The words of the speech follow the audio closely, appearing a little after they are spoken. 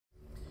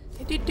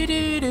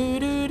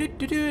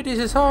This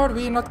is hard,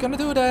 we're not gonna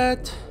do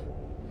that.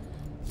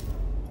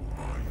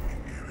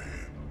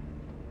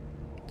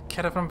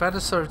 Cat from battle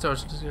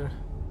servitors.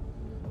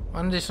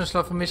 One additional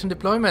slot for mission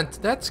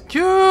deployment. That's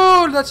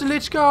cool! That's a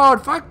Lich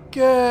Guard! Fuck!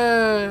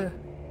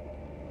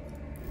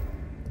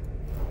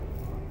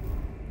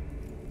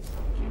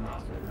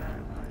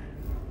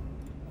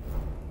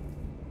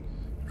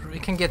 We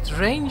can get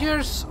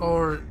Rangers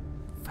or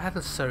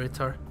battle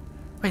servitor.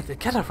 Wait, the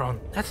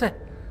Cataphrone. That's a...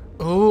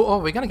 Oh,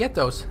 we're gonna get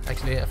those,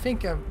 actually. I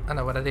think I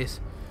know what it is.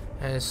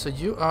 So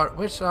you are...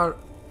 Which are...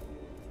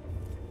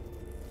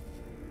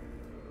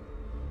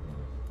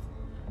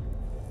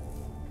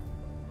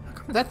 How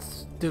come that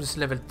dude's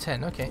level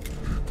 10? Okay.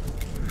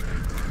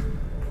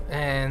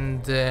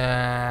 And...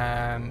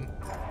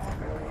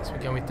 so we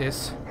go with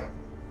this.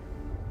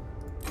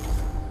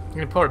 I'm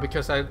gonna pour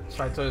because I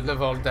tried to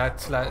level that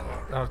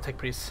tech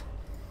priest.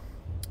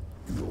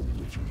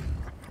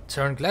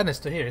 Turn gladness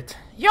to hear it.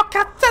 Your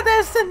katta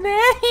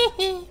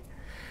destiny!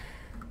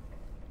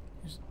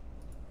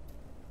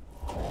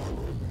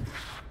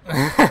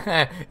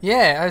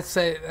 Yeah, I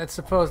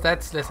suppose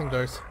that's less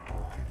glorious.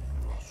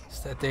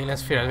 It's that the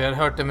aliens fear. We had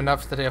hurt them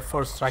enough that they are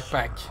forced to strike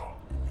back. So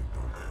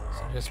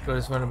just explode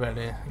this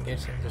vulnerability.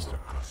 Engage them. Just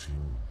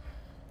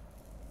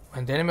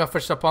when the enemy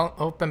offers upon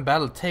open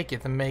battle, take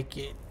it and make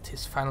it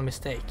his final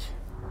mistake.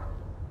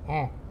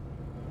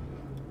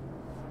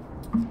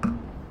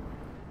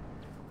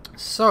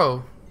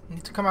 So, we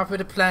need to come up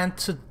with a plan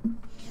to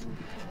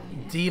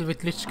deal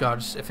with Lich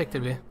Guards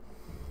effectively.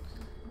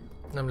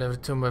 I'm level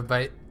 2 moved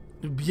by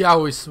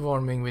Biao is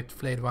swarming with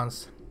flayed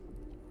ones.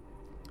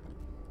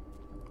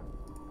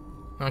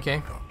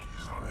 Okay.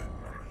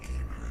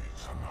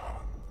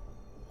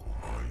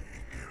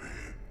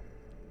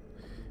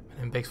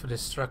 And begs for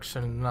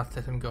destruction, do not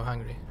let him go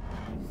hungry.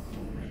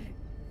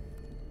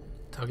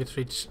 Target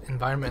rich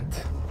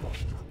environment.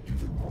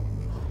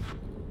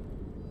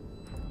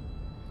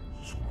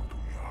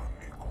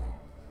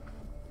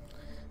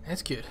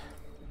 That's good.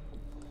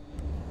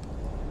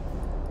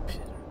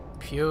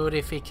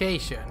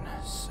 Purification.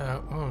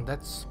 So,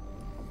 that's...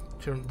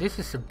 This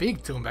is a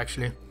big tomb,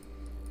 actually.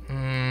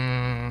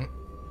 I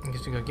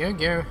guess we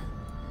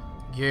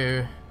go.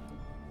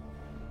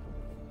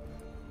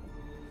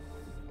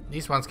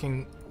 These ones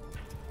can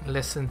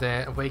lessen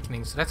the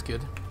awakening, so that's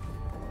good.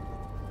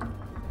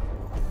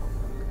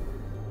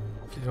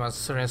 These ones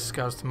surrender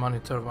scouts to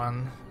monitor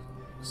one.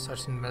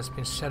 Searching has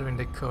been shadowing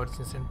the code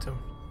since the tomb.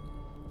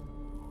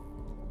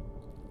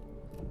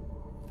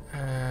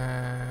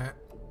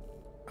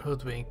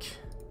 Hoodwink.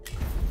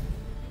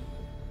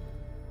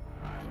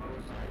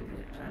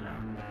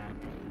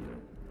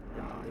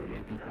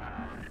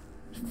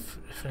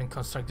 Different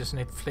construct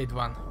designate flayed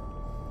one.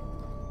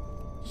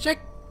 Check!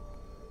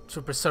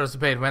 Trooper serves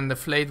bait. When the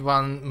flayed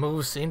one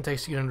moves in,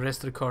 takes you and the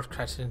rest of the court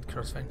crashes into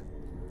crossfire.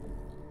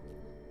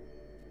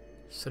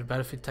 So the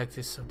battlefield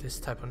tactics of this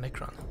type of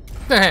Necron.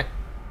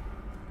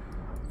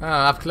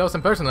 Up close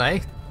and personal, eh?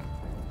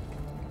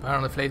 Fire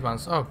on the flayed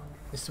ones. Oh,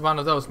 this is one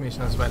of those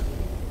missions as well.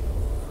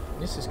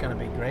 This is gonna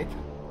be great.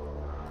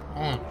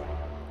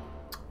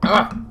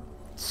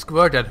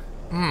 Squirted.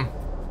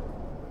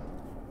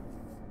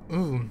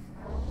 Ooh.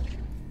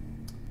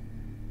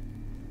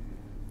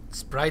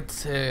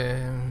 Sprite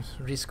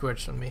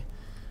re-squirts on me.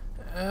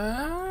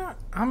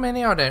 How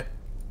many are there?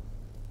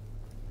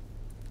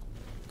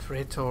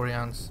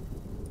 Praetorians.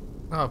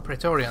 Oh,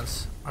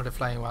 Praetorians are the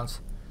flying ones.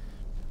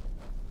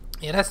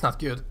 Yeah, that's not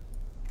good.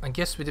 I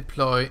guess we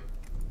deploy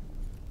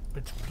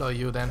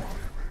you then.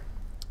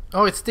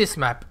 Oh, it's this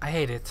map. I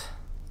hate it.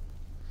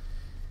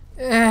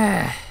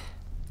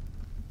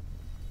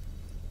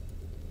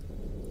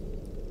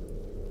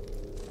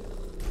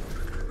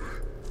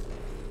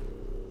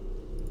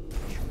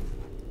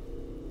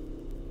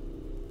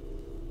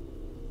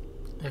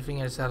 Everything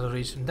is out of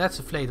reach. That's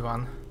a flayed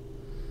one.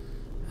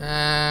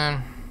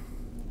 That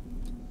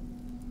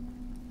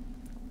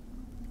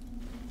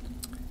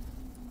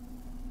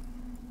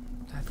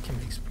can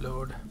be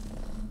explored.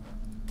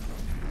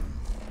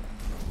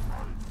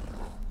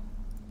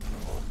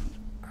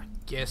 I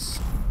guess.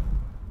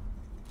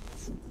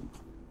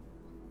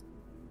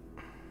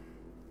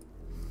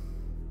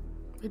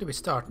 Where do we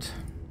start?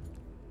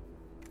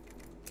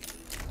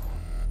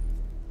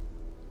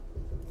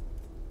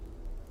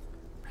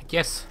 I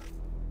guess.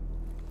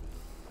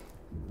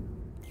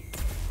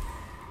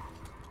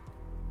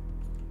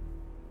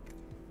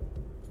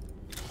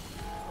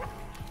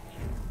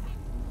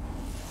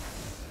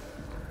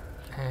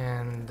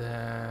 And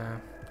I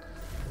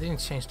didn't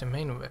change the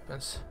main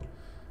weapons.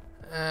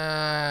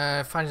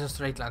 Finds a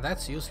straight line.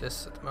 That's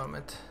useless at the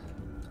moment.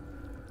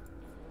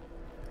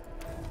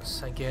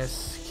 So I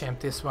guess camp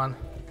this one.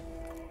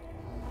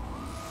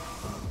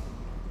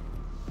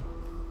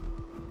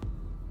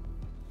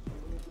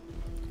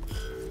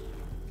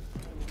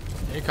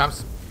 Here he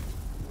comes.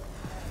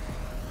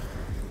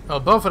 Oh,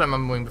 both of them are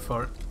moving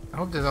before. I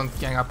hope they don't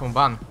gang up on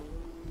one.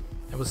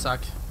 It will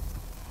suck.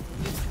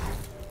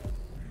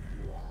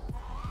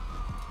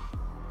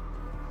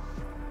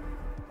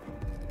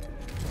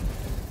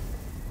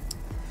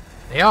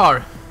 They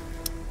are.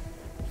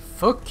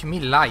 Fuck me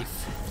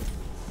life.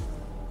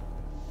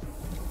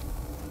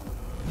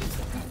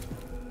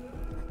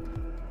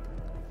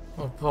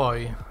 Oh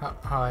boy,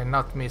 how I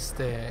not missed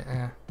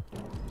the...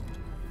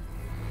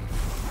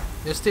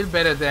 They're still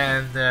better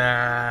than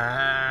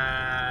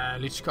the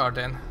Lich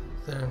Garden.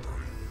 So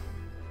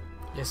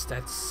yes,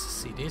 that's...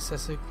 see this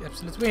as an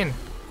absolute win.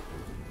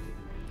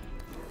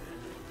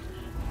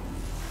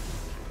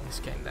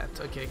 Let's gain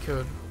that. Okay,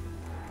 cool.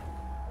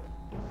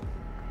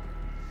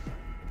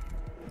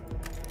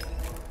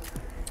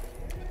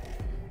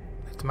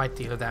 That might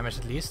deal damage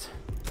at least.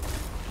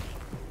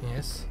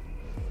 Yes.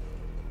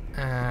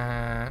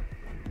 And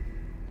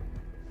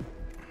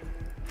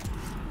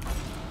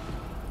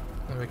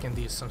we can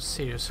deal some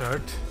serious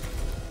hurt.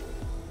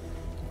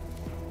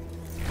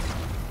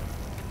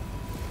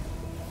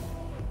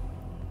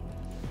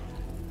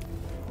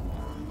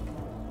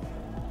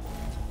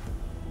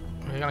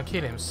 We're gonna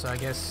kill him, so I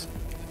guess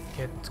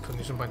get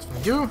cognition points from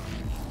you.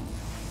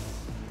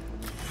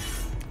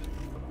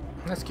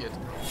 That's good.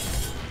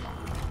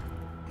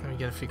 And we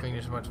get a free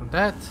cognition point from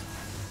that.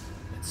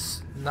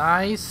 It's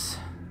nice.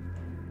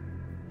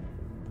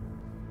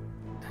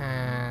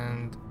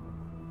 And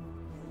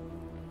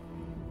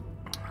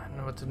I don't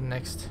know what to do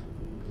next.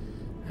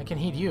 I can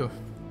heal you.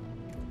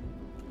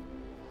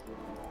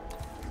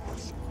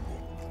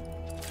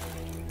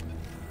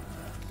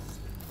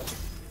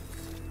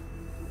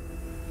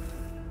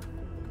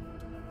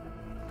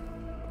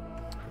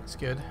 That's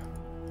good.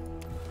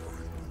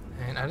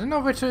 And I don't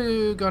know where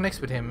to go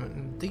next with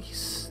him.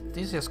 These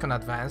just gonna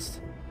advance.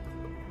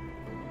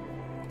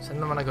 So I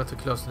don't wanna go too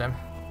close to them.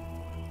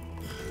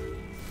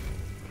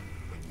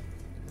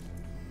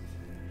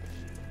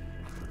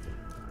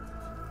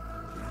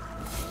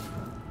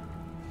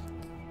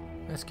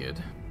 That's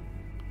good.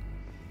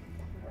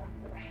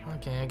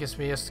 Okay, I guess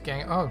we just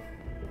gang. Oh.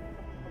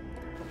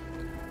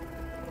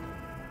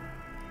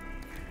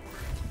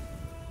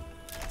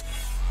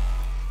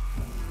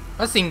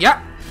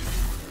 Bazinga!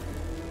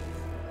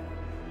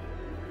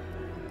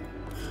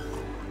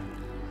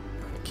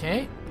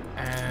 Okay.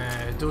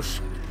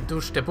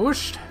 Douche the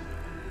bush,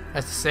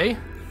 as to say. You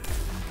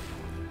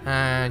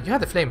had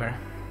the flamer.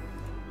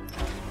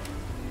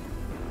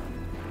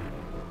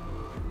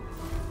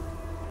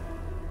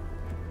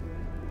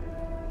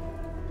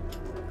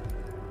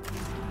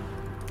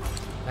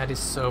 That is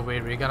so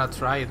weird. We're gonna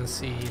try it and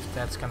see if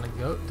that's gonna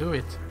go do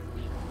it.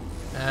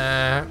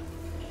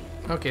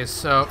 Okay,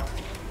 so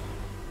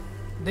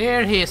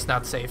there he is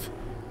not safe.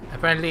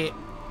 Apparently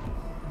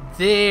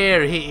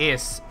there he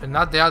is, but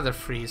not the other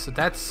three, so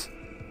that's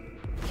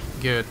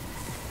good.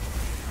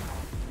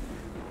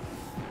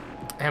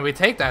 And we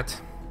take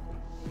that.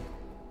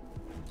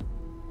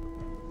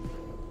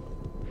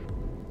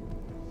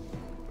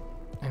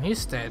 And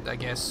he's dead, I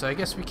guess. So I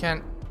guess we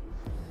can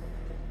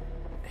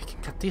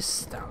cut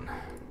this down.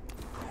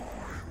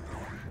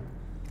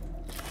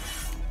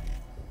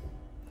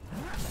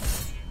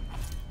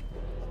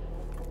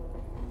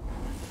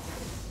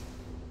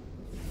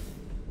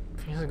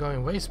 Things are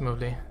going way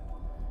smoothly.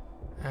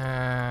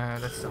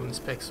 That's the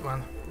specs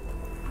one.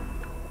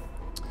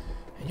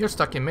 And you're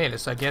stuck in melee,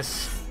 so I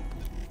guess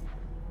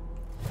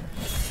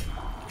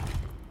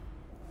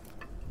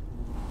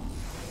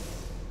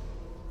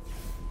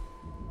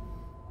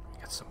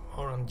got some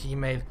more on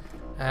Gmail.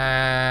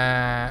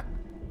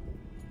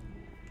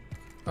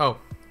 Oh,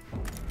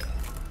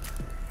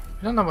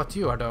 I don't know what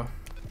you are though.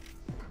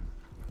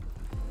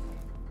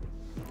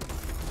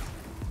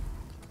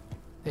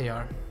 They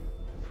are.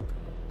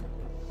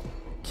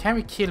 Can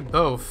we kill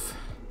both?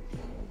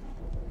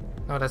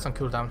 No, that's on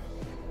cooldown.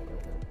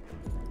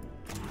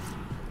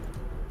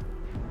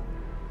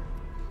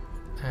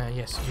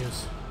 Yes,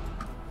 use.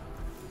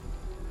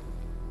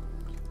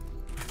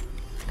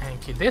 And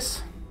kill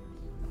this.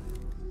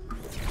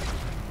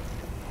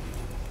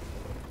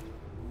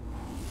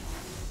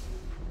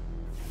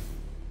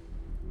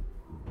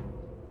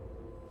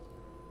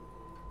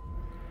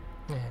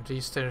 Yeah,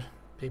 register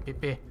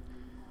PPP.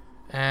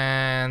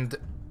 And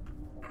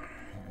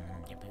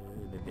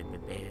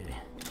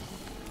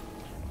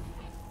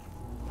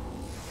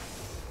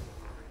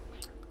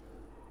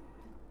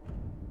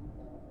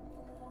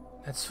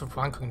that's for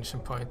one cognition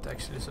point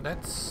actually, so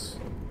that's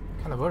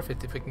kind of worth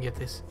it if we can get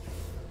this.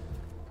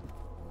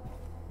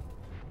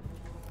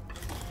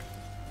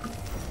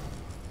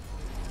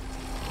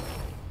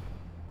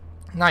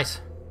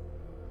 Nice.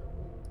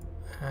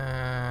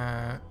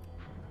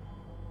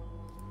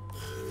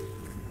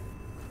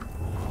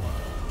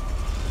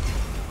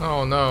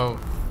 Oh no.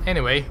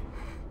 Anyway.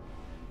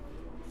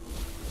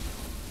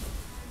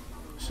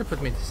 Should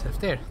put me myself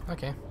there.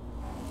 Okay.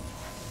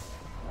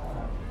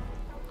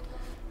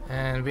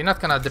 And we're not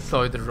gonna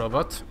deploy the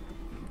robot.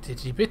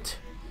 Digibit.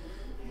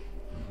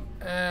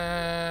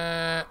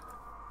 I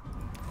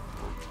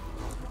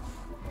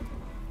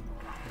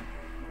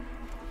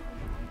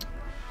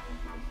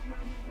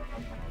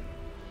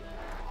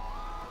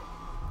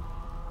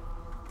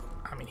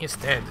mean, he's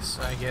dead,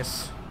 so I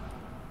guess.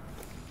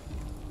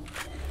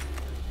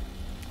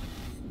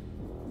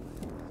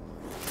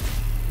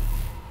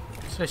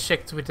 should have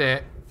checked with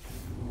the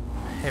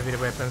heavy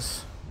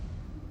weapons.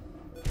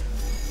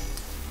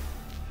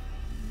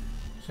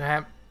 So I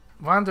have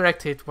one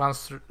direct hit,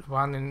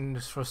 one in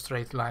for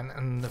straight line,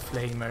 and the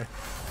flamer.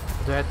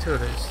 Do I have two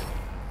of these?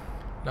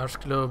 Large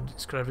globe,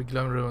 described with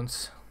glum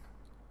runes.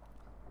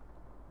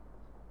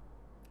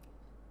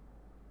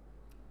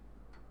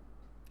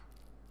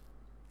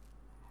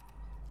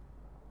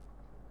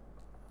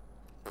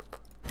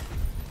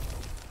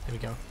 There we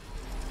go.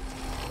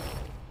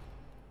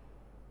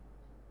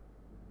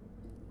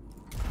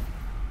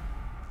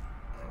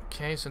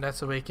 Okay, so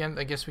that's awakened.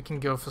 I guess we can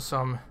go for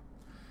some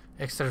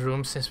extra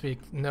rooms since we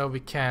know we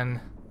can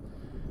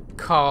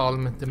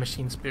calm the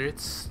machine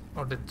spirits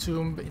or the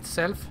tomb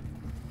itself.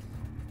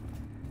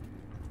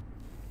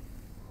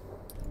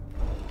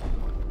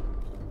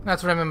 Now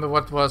to remember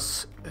what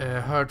was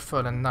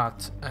hurtful and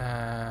not.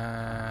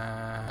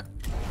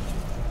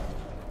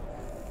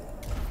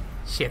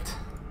 Shit.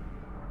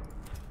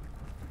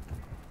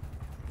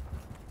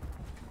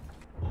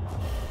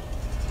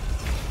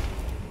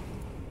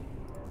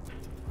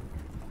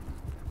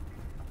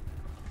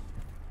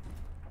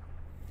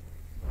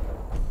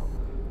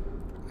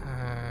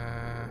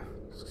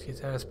 It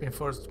has been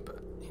forced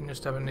in your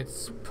stubborn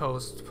its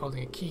post,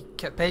 holding a key.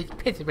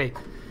 Wait.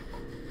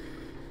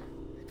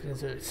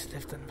 It's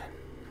left and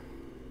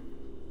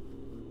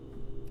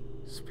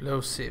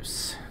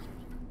explosives.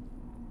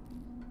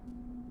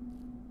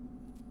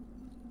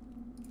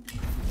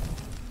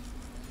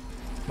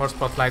 More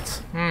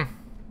spotlights. No,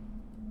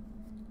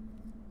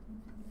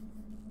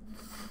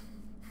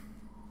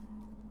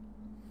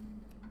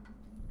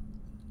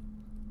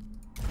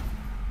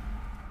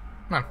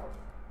 I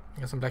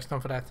got some blackstone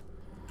for that.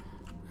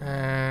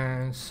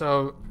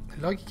 So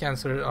the logic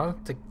cancer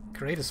aren't the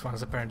greatest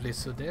ones apparently,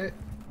 so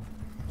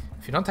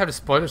if you don't have the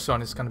spoilers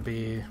on, it's gonna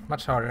be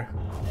much harder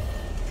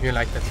if you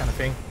like that kind of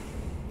thing.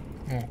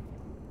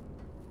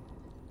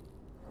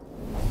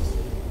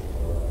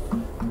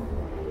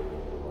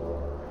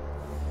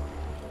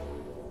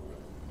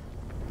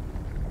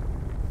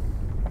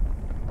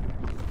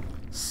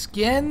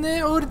 Scan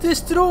or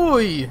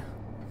destroy.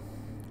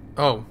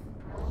 Oh,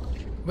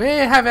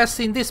 where have I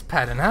seen this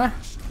pattern, huh?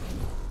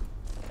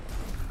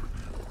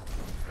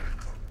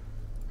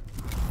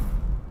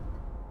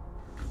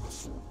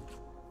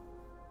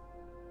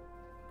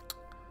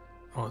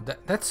 Oh,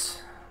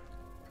 that's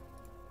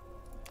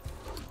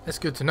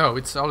good to know.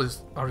 It's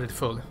always already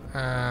full.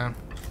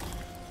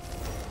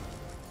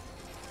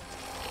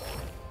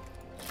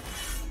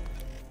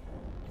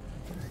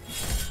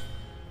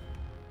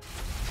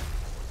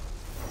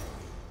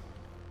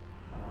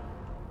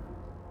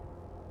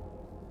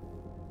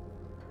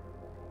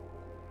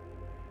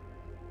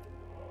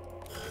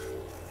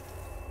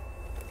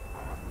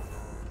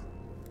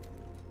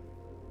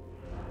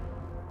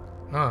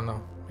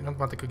 No. We don't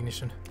want the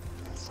cognition.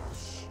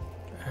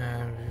 We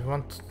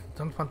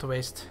don't want to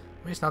waste.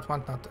 Go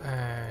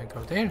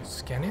there,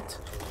 scan it.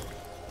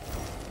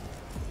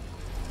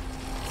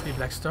 3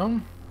 black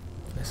stone.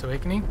 Less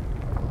awakening.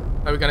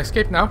 Are we gonna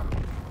escape now?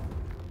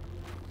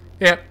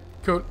 Yeah,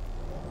 cool.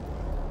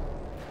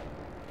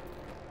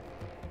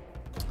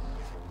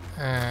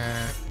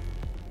 To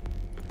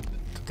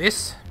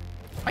this.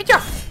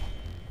 Hiya!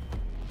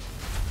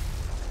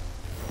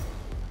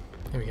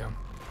 Here we go.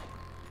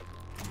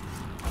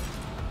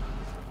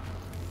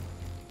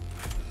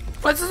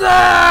 What's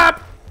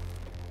up?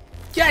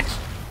 Catch!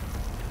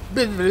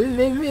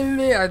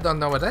 I don't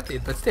know what that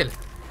is, but still.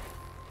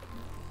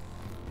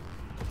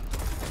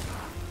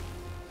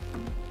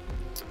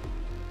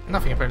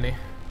 Nothing apparently.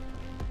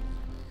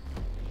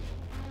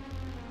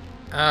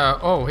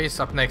 Oh, he's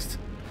up next.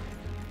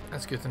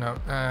 That's good to know.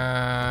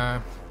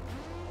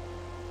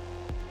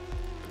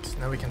 So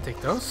now we can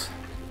take those.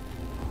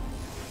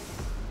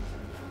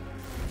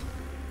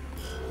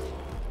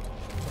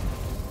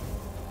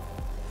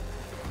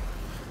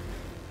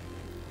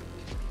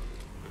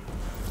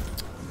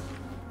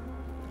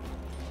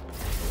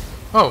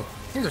 Oh,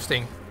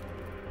 interesting.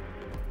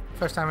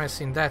 First time I've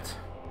seen that.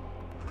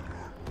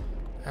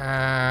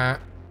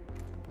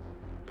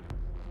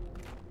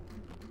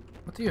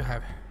 What do you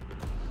have?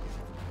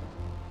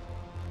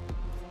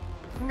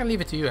 I'm gonna leave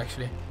it to you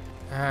actually.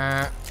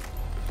 I'm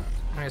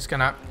just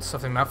gonna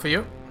soften him up for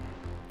you.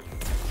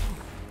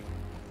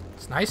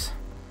 It's nice.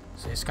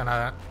 So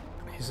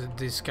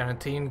this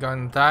guaranteed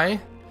gonna die.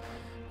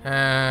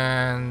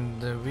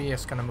 And we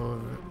just gonna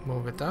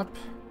move it up.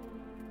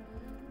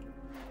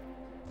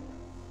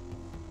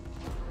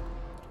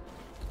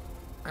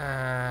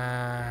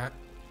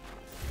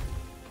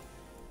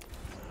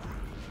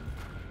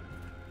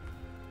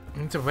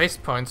 Into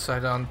waste points so I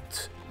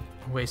don't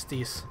waste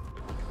these.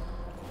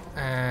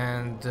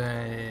 And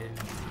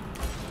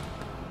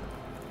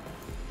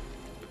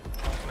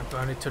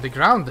burn it to the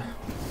ground.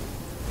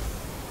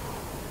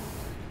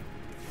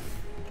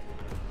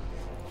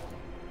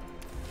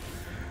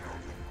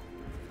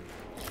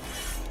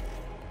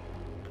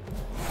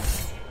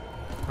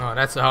 Oh,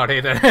 that's a hard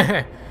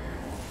hitter.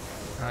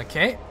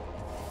 Okay.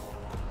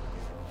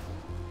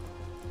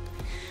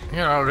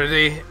 You're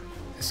already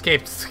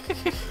escaped.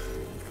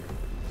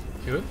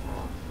 Good.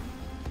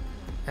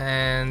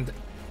 And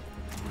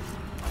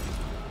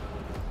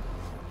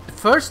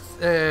first,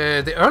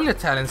 the earlier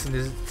talents in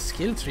the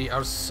skill tree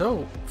are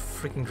so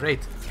freaking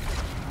great.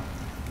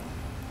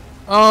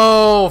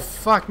 Oh,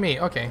 fuck me.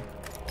 Okay.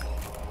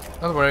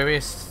 Don't worry,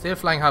 we're still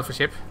flying half a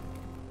ship.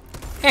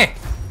 Eh!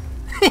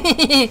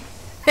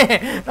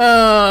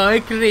 Oh,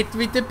 I crit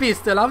with the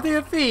pistol. How do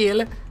you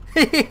feel?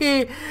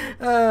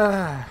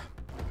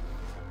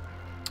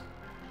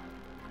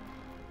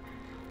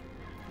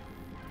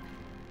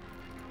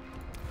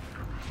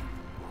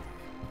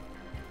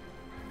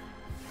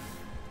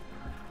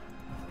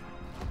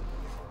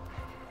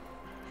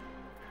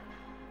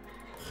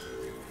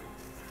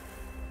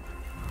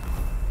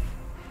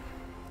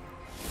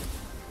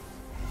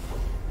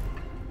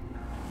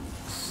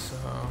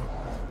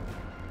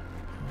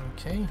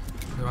 Okay,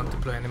 don't want to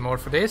play any more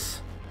for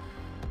this.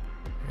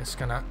 I'm just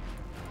gonna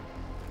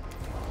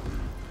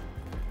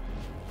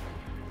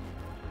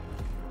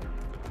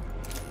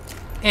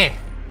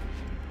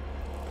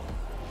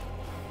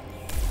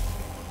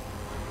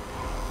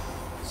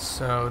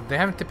So they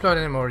haven't deployed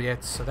anymore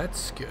yet, so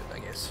that's good, I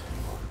guess.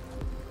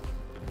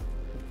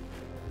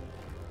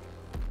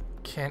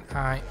 Can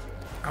I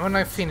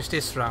wanna finish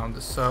this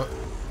round, so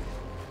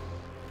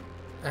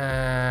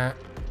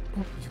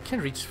you can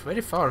reach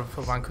very far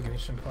for one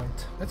cognition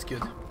point. That's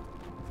good.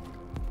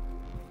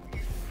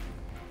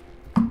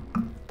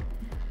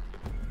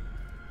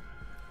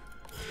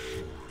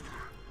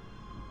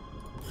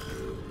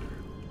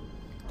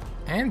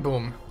 And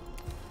boom.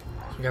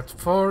 So we got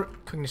 4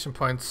 cognition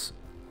points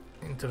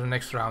into the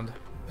next round.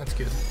 That's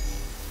good.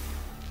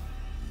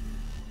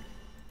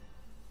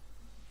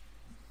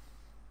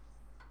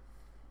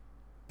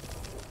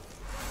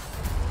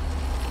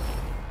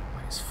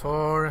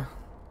 -4.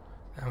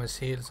 And we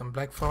see some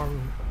black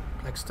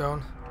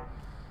stone.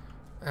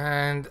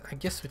 And I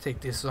guess we take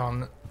this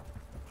on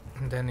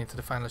and then into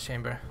the final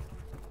chamber.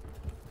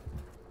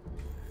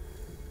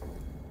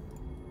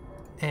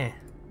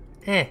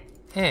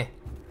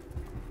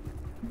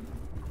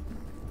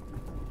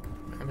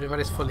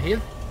 Everybody's full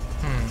heal.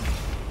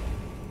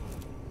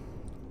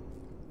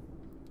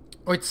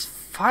 Oh, it's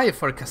 5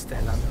 for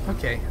Castellan.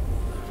 Okay. I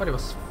thought it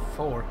was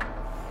 4.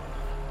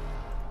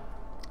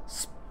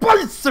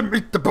 Spicy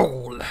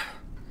meatball!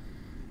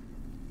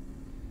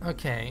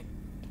 Okay.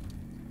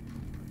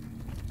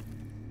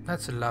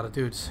 That's a lot of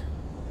dudes.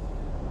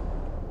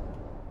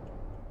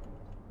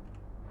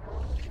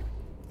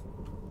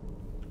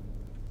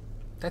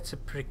 That's a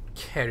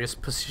precarious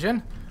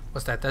position.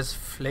 What's that? That's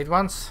flayed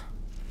ones.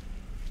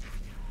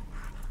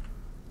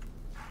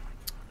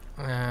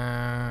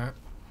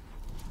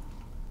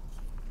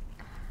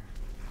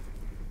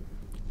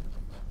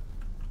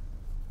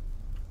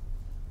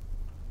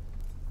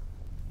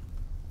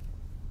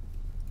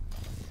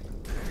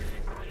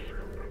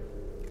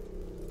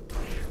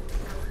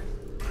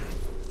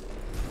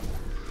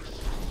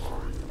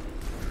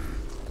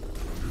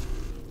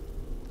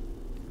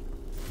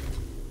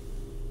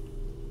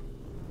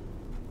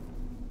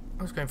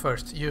 Who's going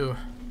first? You.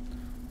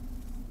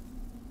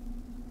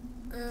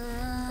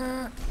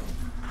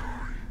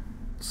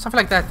 Something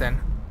like that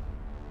then.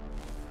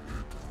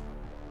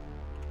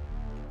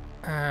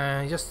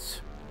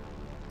 Just...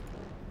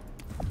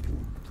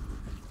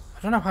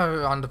 I don't know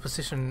how on the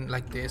position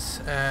like this.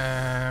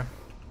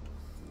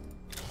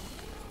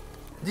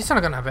 These are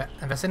not gonna have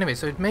invest anyway,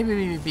 so it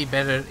maybe be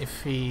better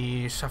if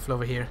we shuffle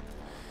over here.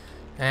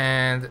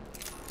 And...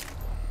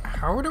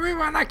 how do we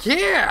wanna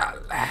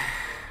kill?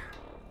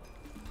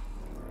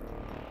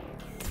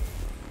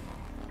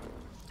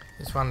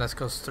 This one that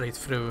goes straight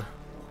through.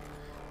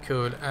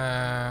 Cool.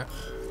 There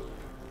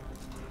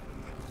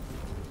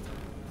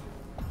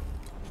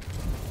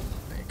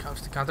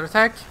comes the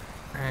counterattack,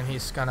 and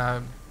he's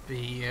gonna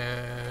be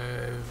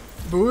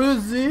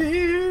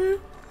boozy.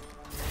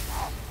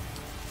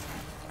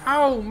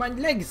 Ow, my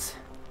legs!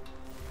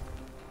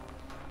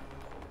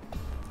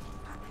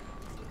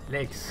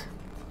 Legs.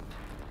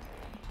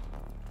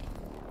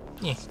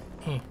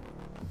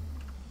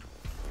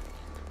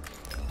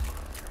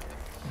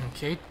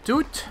 Okay,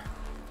 dude.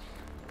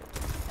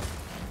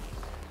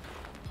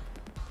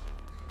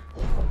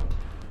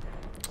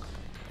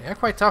 They're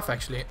quite tough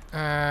actually,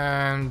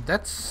 and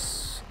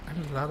that's a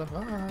lot of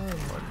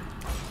armor.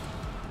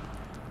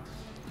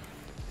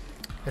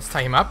 Let's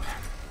tie him up.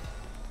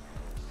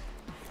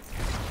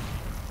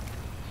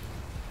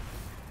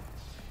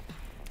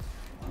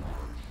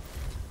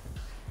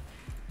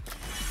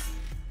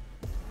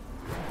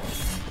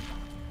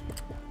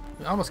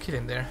 We almost killed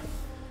him there.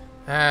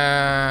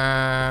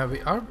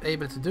 We are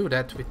able to do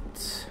that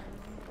with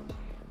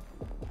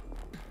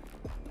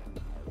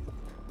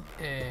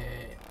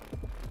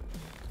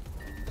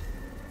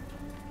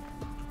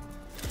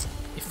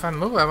if I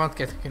move, I won't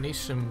get a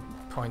cognition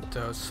point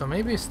though, so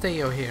maybe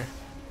stay over here.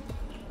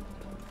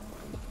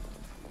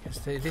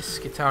 Because this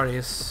guitar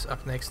is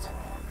up next.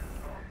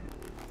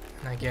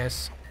 And I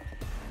guess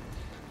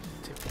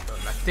typical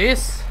like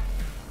this.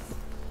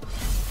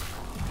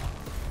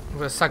 It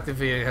would have sucked if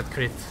we had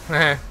crit.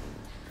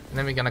 And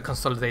then we're gonna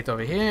consolidate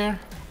over here.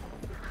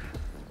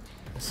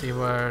 See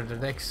where the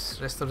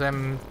rest of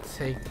them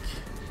take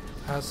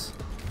us.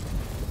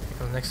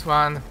 Because the next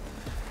one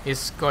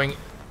is going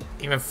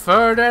even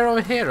further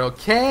over here.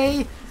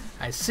 Okay,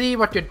 I see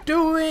what you're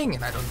doing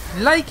and I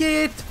don't like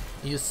it.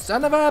 You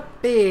son of a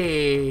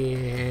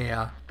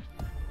bitch.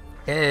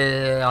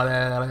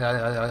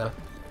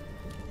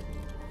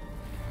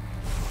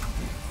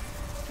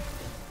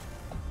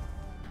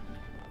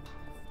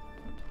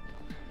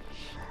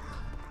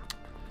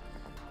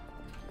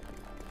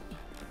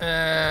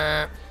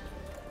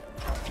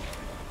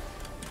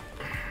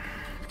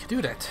 We can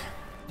do that.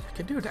 We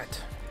can do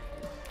that.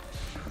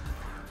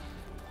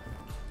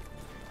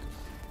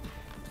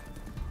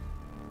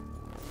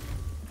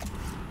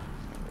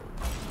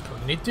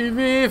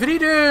 Cognitive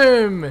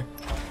freedom!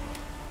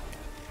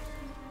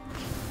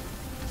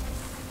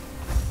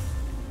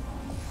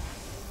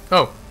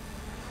 Oh.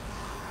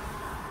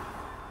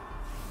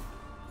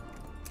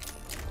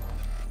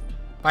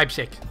 Pipe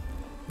check.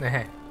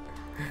 I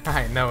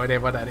have no idea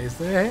what that is.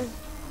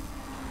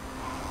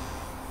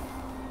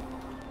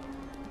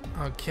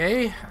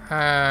 Okay.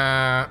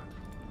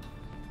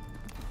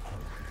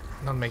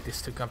 Don't make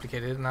this too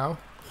complicated now.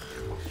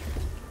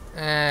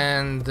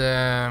 And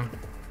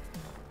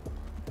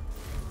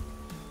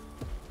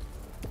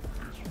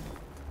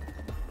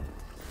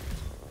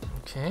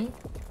okay.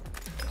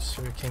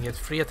 So we can get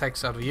free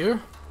attacks out of you.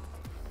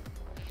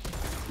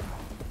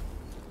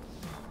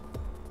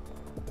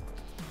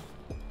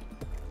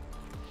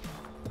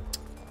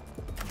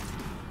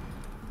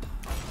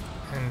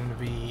 And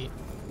we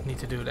need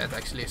to do that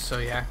actually, so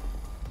yeah.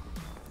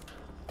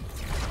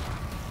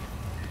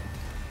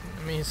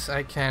 That means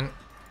I can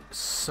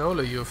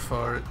solo you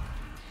for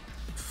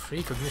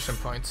 3 cognition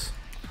points.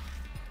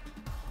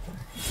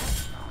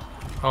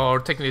 Or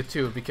technically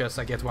 2 because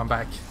I get 1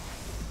 back.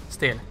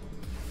 Still.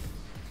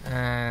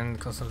 And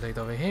consolidate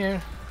over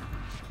here.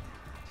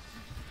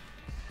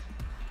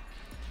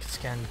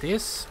 Scan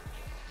this.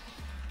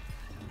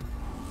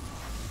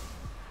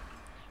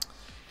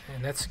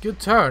 And that's a good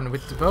turn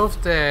with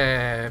both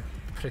the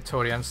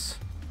Praetorians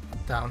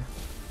down.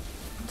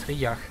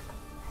 Triarch.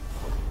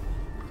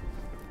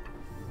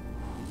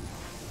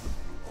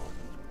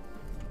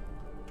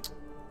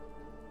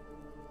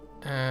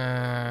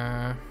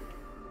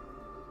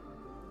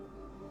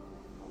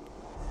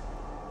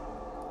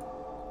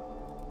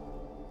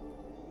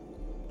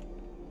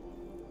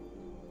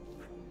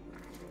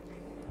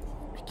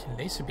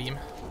 Laser beam.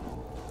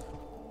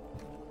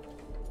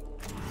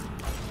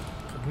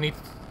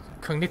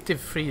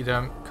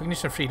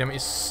 Cognition freedom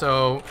is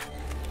so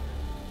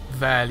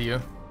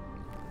value.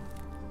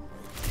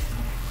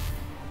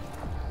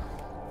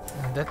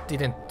 And that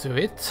didn't do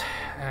it.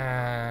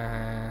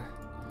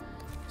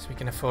 So we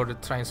can afford to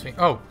try and swing.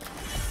 Oh,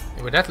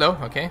 they were that low.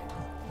 Okay.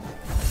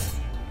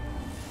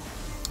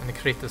 And a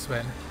crit as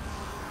well.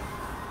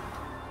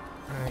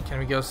 Can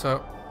we go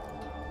so?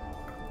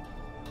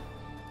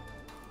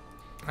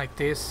 Like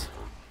this.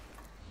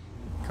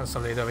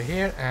 Consolidate over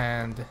here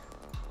and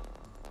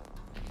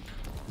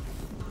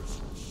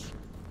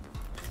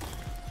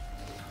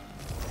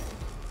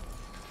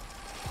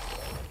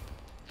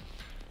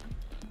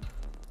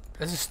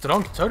that's a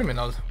strong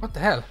terminal. What the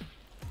hell?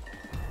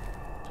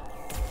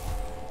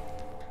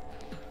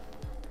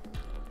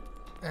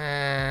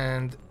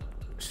 And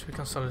should we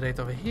consolidate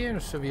over here or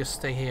should we just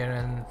stay here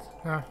and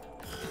I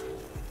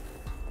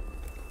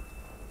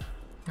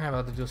have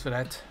other deals for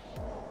that.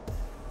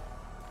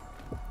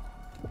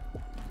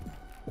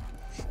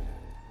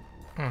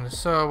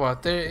 So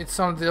what? It's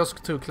only those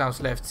 2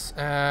 clowns left.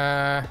 We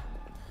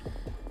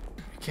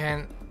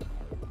can.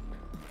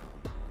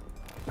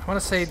 I want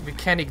to say we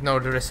can ignore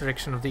the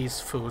resurrection of these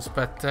fools,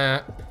 but.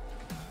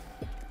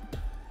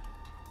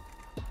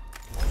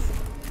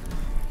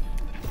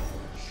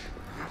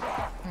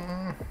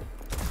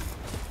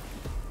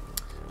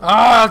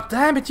 Ah,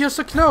 damn it! You're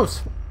so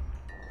close.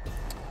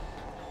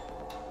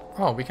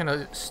 Oh, we can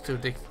just do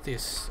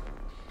this.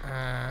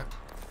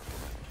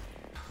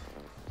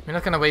 We're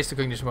not gonna waste the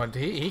cognition point.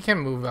 He can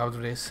move out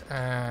of this,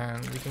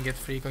 and we can get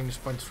 3 cognition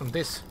points from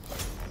this.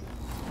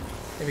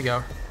 Here we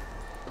go.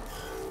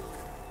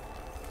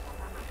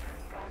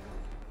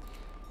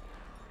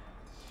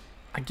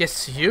 I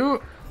guess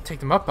you take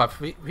them up.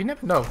 We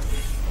never know.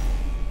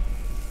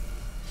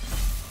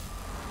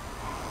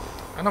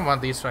 I don't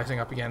want these rising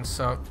up again,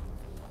 so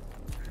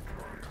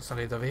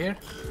consolidate over here.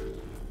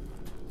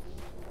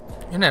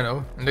 You never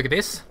know. And look at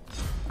this.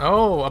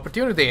 Oh,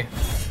 opportunity.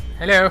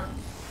 Hello.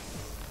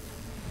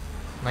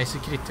 Nice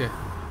crit. The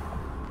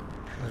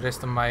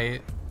rest of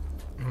my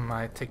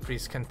tech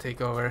priest can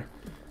take over.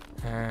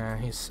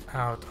 He's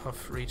out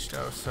of reach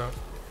though, so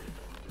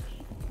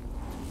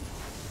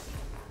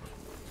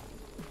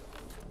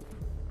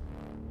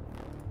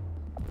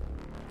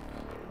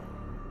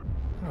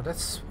oh,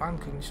 that's 1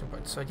 cognition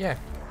point. So yeah.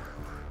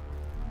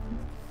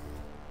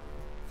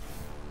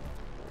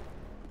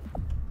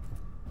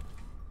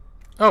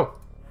 Oh.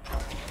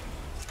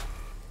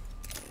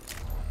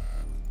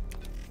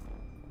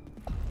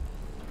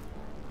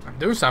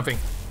 Do something.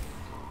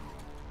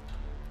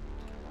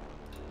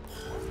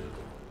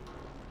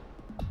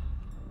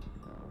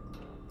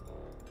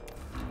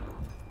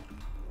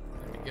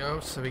 go.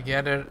 So we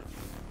gather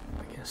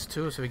against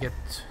 2, so we get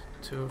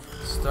 2 for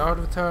the start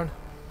of the turn.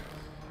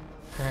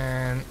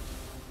 And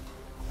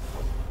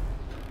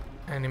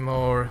any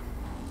more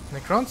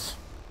Necrons?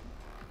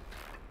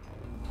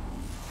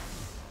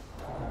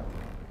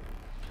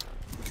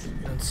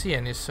 Don't see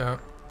any, so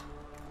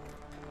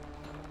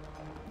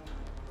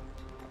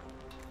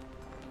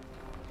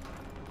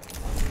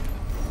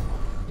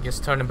I guess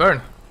turn and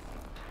burn.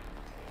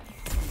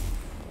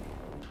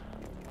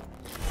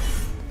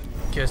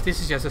 Because this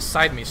is just a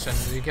side mission.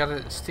 You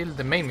gotta steal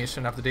the main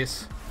mission after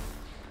this.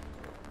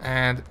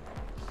 And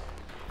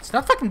it's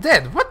not fucking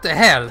dead. What the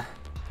hell?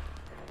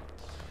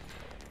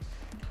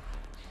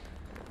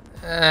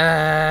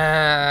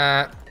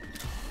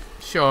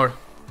 Sure.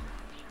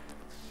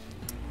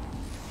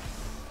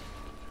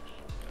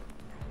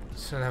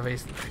 So I have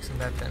waste attacks on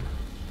that then.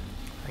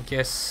 I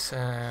guess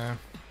we're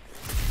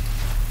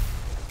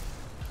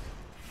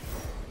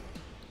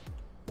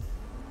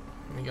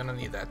gonna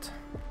need that.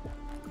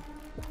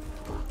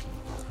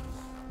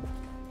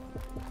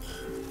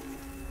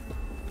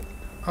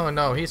 Oh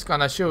no, he's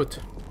gonna shoot.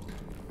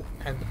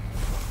 And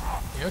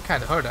you're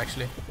kinda hurt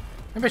actually.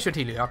 Maybe I should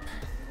heal you up.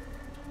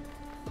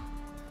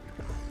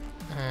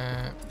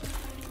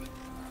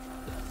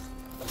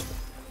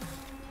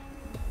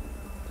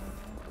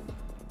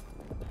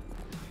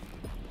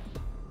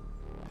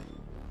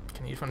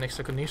 Can you eat from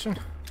extra cognition?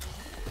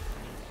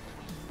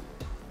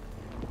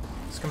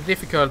 It's gonna be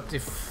difficult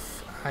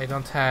if I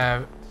don't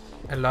have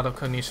a lot of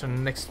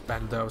cognition next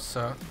battle though,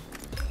 so...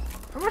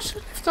 How much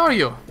left are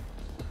you?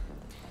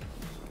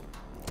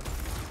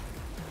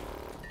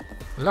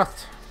 A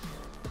lot.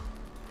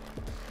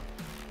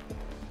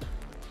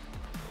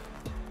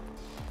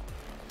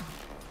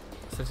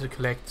 So to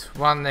collect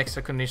 1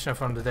 extra cognition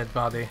from the dead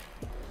body.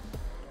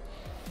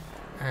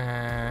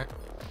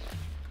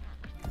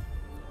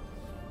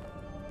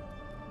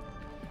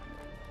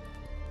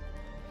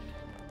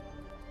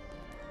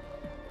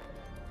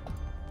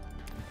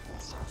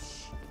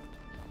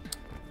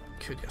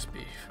 Could just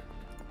be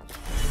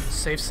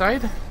safe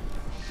side.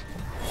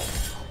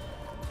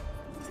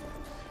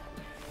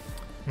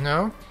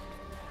 No.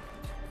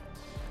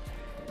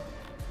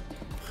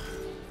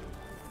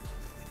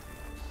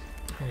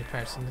 Any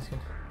person that can...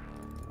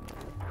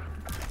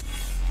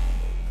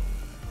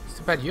 It's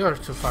too bad you're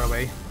too far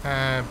away,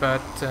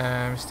 but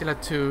we still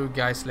have 2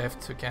 guys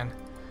left who can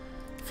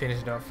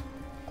finish it off.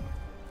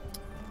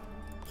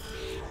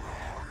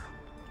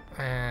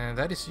 And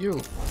that is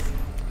you.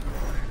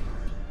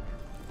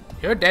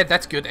 You're dead,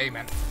 that's good,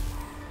 amen.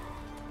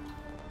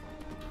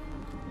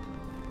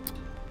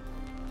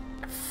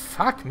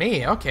 Fuck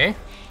me, okay.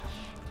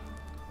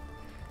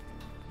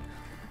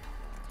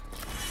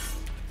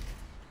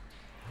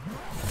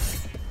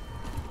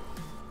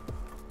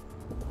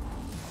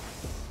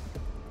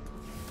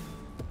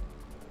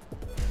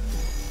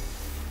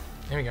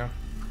 There we go.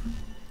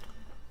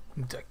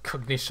 The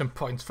cognition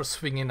points for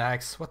swinging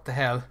axe, what the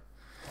hell?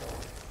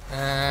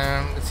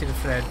 Let's see the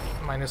thread,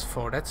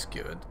 -4, that's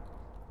good.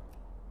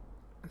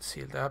 Let's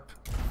seal up.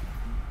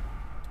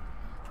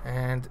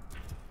 And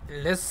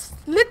let's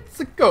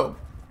go.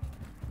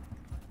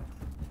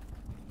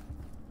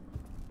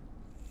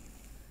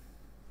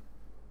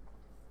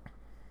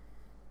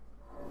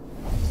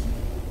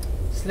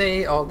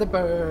 Slay all the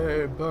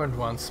burned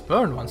ones.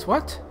 Burned ones?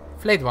 What?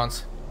 Flayed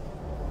ones.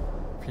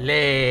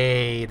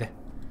 Flayed.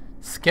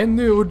 Scan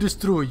or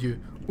destroy.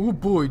 Oh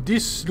boy,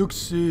 this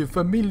looks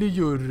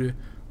familiar.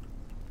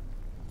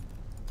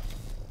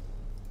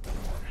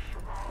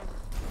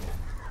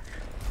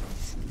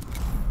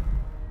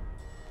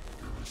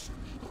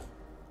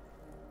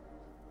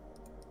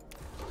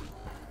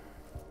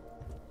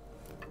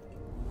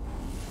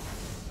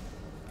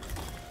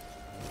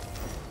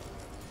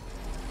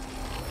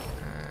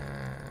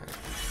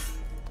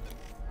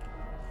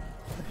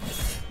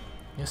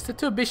 Just det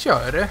Tubby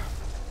kör.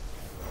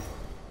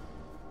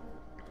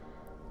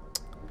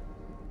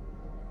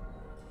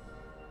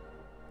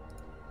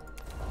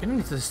 We don't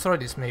need to destroy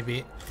this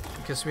maybe,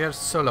 because we are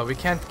solo, we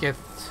can't get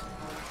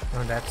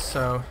on that,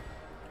 so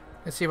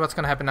let's see what's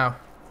gonna happen now.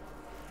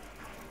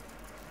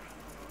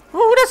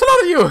 Oh, there's a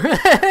lot of you!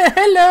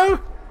 Hello!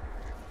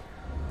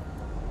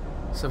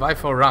 Survive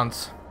 4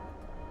 rounds.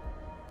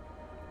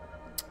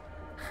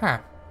 Huh.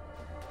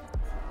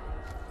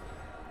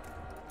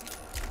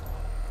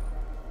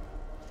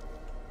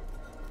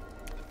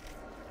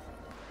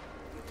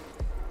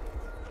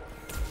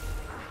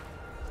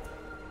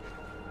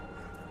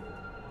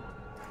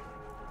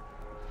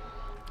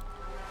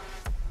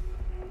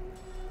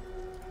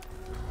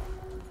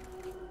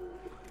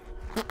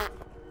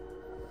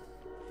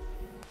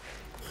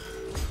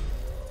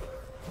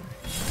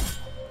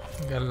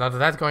 Got a lot of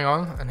that going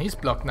on, and he's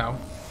blocked now.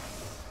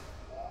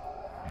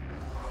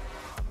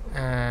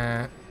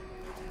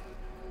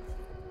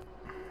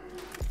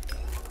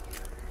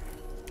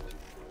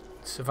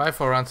 Survive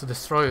 4 rounds to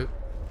destroy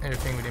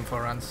everything within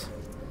 4 rounds.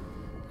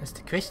 That's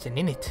the question,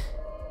 innit?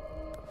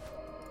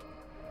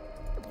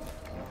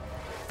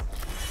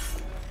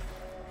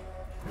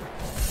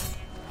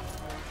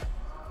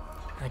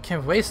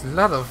 can waste a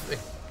lot of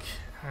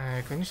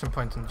cognition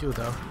points on you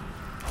though.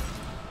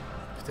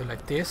 If do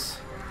like this,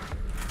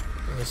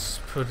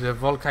 just put the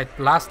Volkite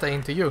blaster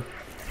into you.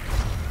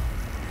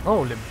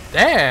 Holy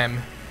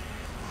damn!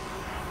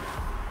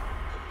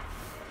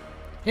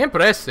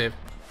 Impressive.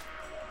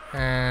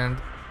 And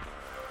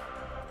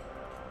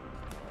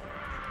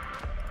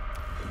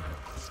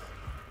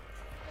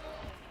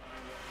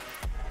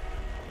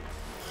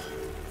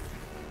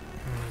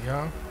there we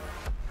go.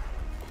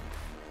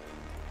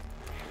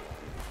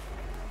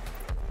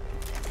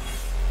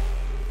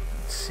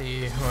 Let's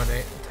see who are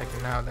they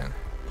attacking now then.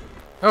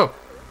 Oh!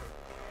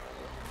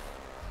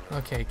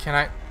 Okay,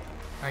 can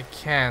I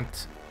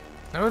can't.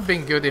 That would have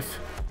been good if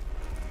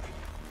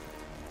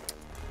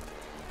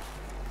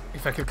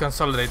I could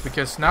consolidate,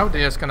 because now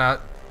they're just gonna...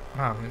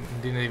 Oh,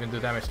 didn't even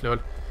do damage, lol.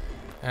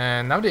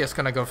 And now they're just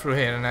gonna go through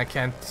here and I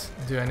can't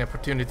do any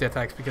opportunity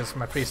attacks because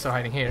my priests are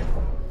hiding here.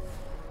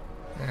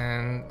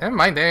 And never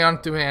mind, they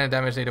aren't doing any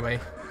damage either way.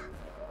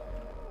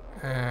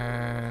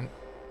 And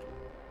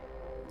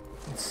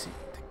let's see,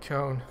 the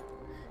cone.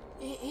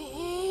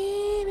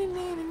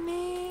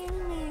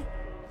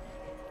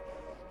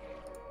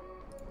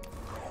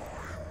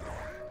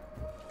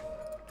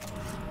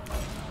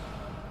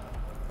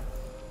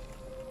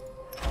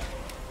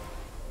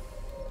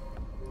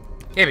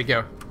 Here we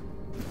go.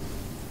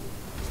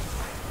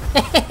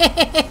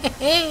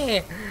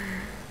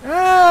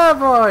 Oh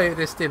boy,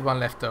 there's still one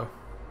left though.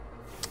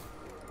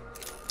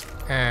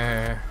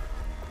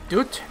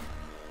 Dude.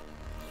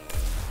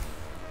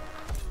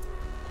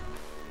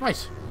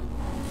 Nice.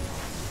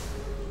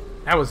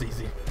 That was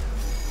easy.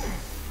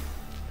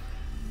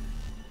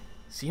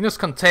 Xenos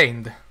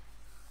contained.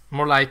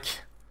 More like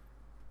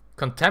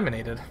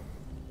contaminated.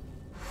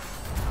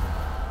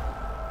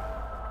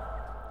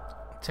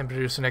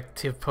 Temporary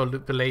selective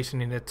population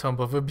in the tomb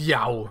of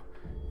Woah.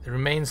 The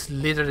remains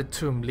litter the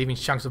tomb, leaving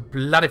chunks of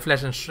bloody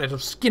flesh and shreds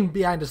of skin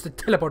behind us to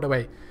teleport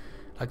away.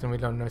 Like the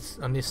middle of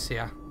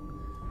Omniscia.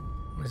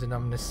 What is it,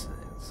 Omniscia?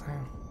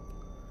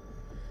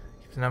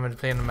 Keep the number to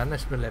play on the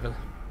management level.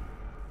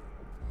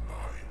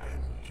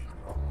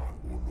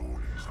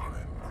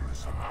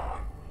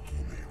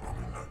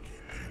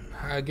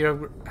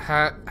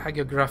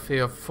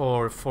 Hagiography of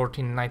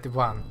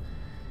 1491.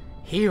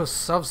 He who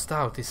soves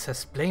out is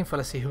as painful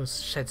as he who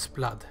sheds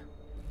blood.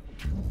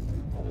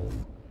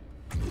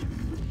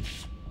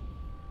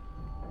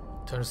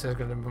 Turns out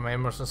that my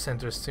Emerson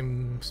Center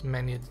seems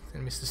many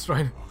enemies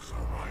destroyed.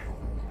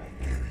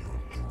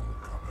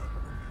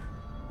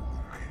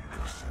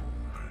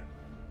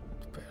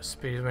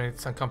 Spirit when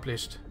it's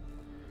accomplished.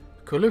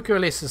 Kuluku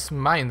releases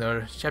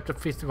minor, chapter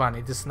 51.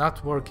 It does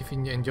not work if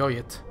you enjoy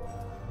it.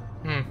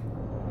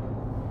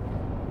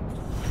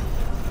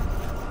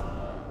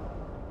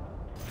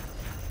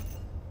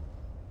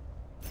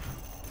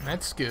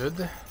 That's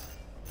good.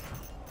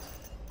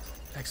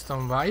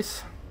 Blackstone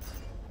wise.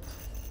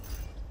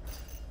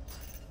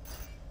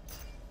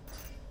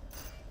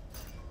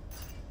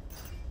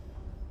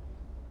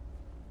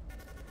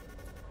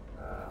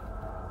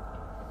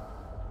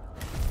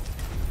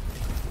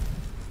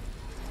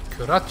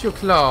 Curatio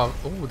Claw.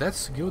 Oh,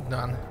 that's good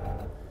done.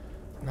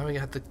 Now we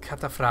got the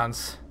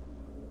Cataphrans.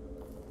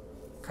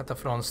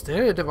 Cataphrons.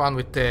 They're the one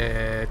with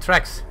the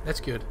tracks. That's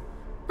good.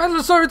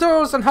 Battle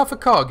Servitors and half a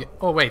cog.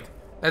 Oh wait.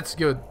 That's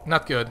good.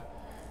 Not good.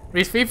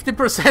 Reach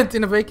 50%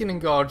 in Awakening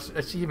Guards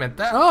achievement.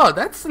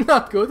 That's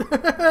not good.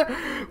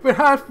 We're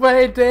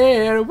halfway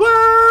there.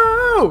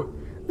 Whoa!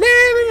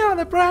 Living on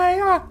a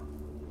prayer.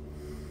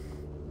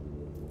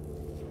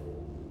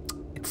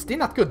 It's still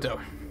not good though.